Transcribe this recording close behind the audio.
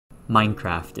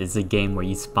Minecraft is a game where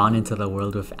you spawn into the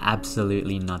world with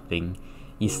absolutely nothing.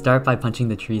 You start by punching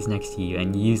the trees next to you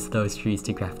and use those trees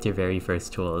to craft your very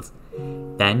first tools.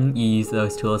 Then you use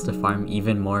those tools to farm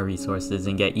even more resources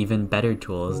and get even better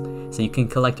tools, so you can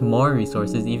collect more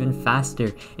resources even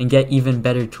faster and get even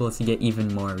better tools to get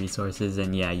even more resources,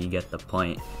 and yeah, you get the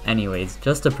point. Anyways,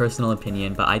 just a personal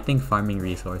opinion, but I think farming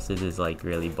resources is like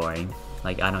really boring.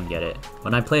 Like, I don't get it.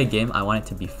 When I play a game, I want it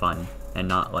to be fun and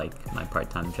not like my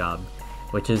part-time job,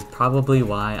 which is probably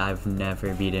why I've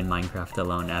never beaten Minecraft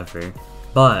alone ever.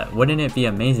 But wouldn't it be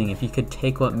amazing if you could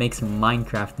take what makes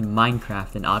Minecraft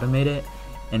and automate it?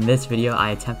 In this video,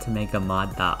 I attempt to make a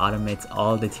mod that automates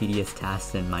all the tedious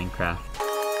tasks in Minecraft.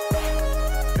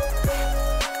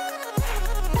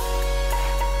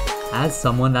 As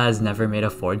someone that has never made a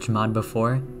Forge mod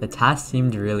before, the task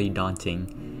seemed really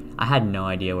daunting. I had no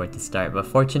idea where to start, but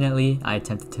fortunately, I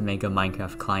attempted to make a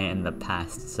Minecraft client in the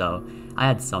past, so I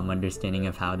had some understanding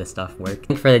of how the stuff worked.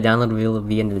 Link for the download will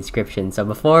be in the description. So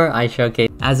before I showcase,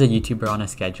 as a YouTuber on a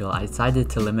schedule, I decided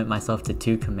to limit myself to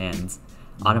 2 commands: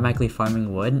 automatically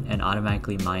farming wood and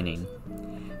automatically mining.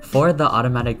 For the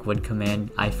automatic wood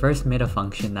command, I first made a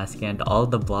function that scanned all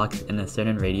the blocks in a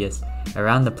certain radius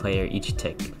around the player each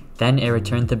tick. Then it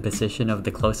returned the position of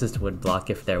the closest wood block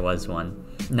if there was one.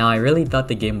 Now I really thought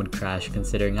the game would crash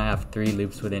considering I have 3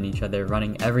 loops within each other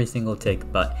running every single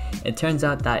tick, but it turns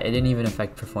out that it didn't even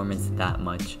affect performance that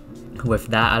much. With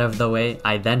that out of the way,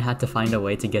 I then had to find a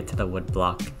way to get to the wood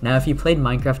block. Now if you played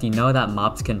Minecraft, you know that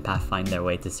mobs can pathfind their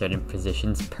way to certain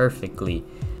positions perfectly.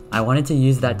 I wanted to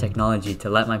use that technology to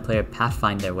let my player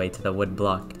pathfind their way to the wood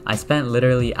block. I spent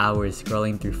literally hours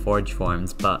scrolling through Forge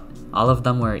forums, but all of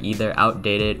them were either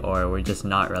outdated or were just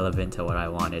not relevant to what I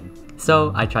wanted.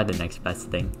 So I tried the next best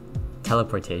thing: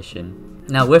 teleportation.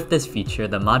 Now with this feature,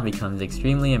 the mod becomes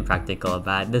extremely impractical,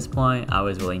 but at this point, I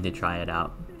was willing to try it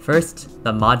out. First,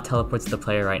 the mod teleports the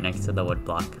player right next to the wood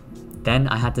block. Then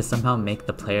I had to somehow make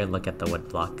the player look at the wood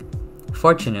block.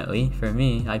 Fortunately, for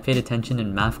me, I paid attention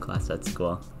in math class at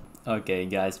school. Okay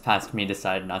guys, past me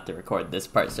decided not to record this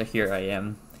part, so here I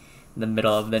am in the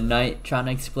middle of the night trying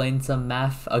to explain some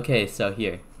math. Okay, so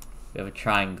here, we have a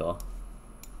triangle.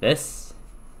 This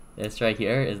right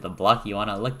here is the block you want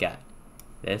to look at.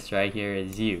 This right here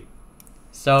is you.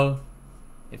 So,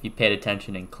 if you paid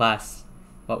attention in class,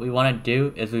 what we want to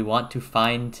do is we want to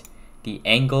find the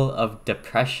angle of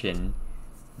depression.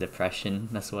 Depression,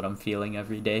 that's what I'm feeling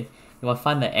every day. We want to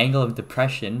find the angle of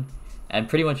depression and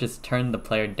pretty much just turn the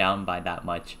player down by that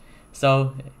much.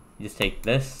 So, you just take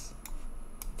this,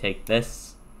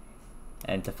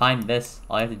 and to find this,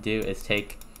 all you have to do is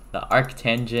take the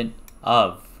arctangent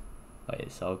of,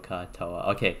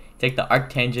 take the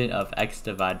arctangent of x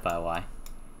divided by y.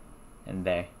 And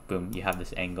there, boom, you have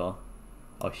this angle.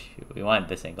 Oh shoot, we wanted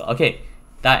this angle. Okay,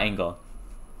 that angle.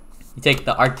 You take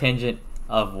the arctangent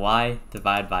of y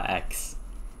divided by x.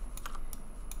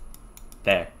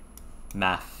 There,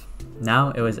 math. Now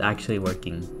it was actually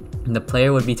working. The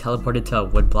player would be teleported to a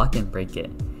wood block and break it.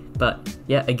 But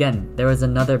yet again, there was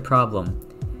another problem.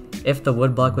 If the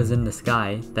wood block was in the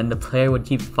sky, then the player would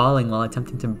keep falling while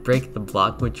attempting to break the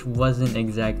block, which wasn't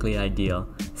exactly ideal.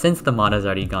 Since the mod has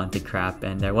already gone to crap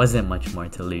and there wasn't much more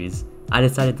to lose, I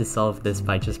decided to solve this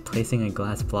by just placing a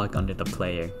glass block under the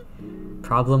player.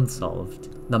 Problem solved.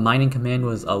 The mining command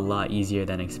was a lot easier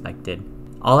than expected.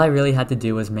 All I really had to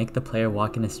do was make the player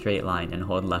walk in a straight line and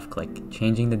hold left click,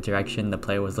 changing the direction the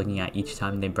player was looking at each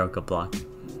time they broke a block.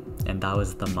 And that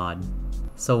was the mod.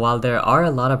 So while there are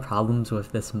a lot of problems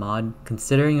with this mod,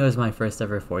 considering it was my first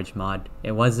ever Forge mod,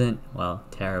 it wasn't, well,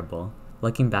 terrible.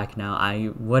 Looking back now,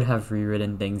 I would have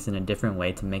rewritten things in a different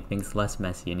way to make things less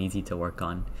messy and easy to work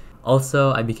on.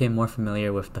 Also, I became more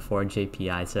familiar with the Forge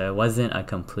API, so it wasn't a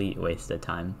complete waste of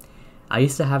time. I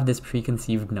used to have this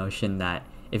preconceived notion that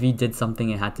if you did something,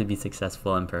 it had to be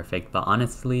successful and perfect, but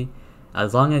honestly,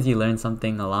 as long as you learned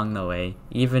something along the way,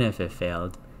 even if it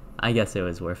failed, I guess it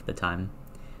was worth the time.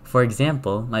 For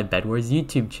example, my Bed Wars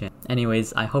YouTube channel.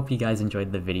 Anyways, I hope you guys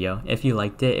enjoyed the video. If you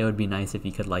liked it, it would be nice if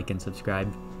you could like and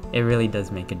subscribe. It really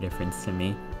does make a difference to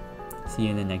me. See you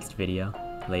in the next video.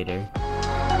 Later.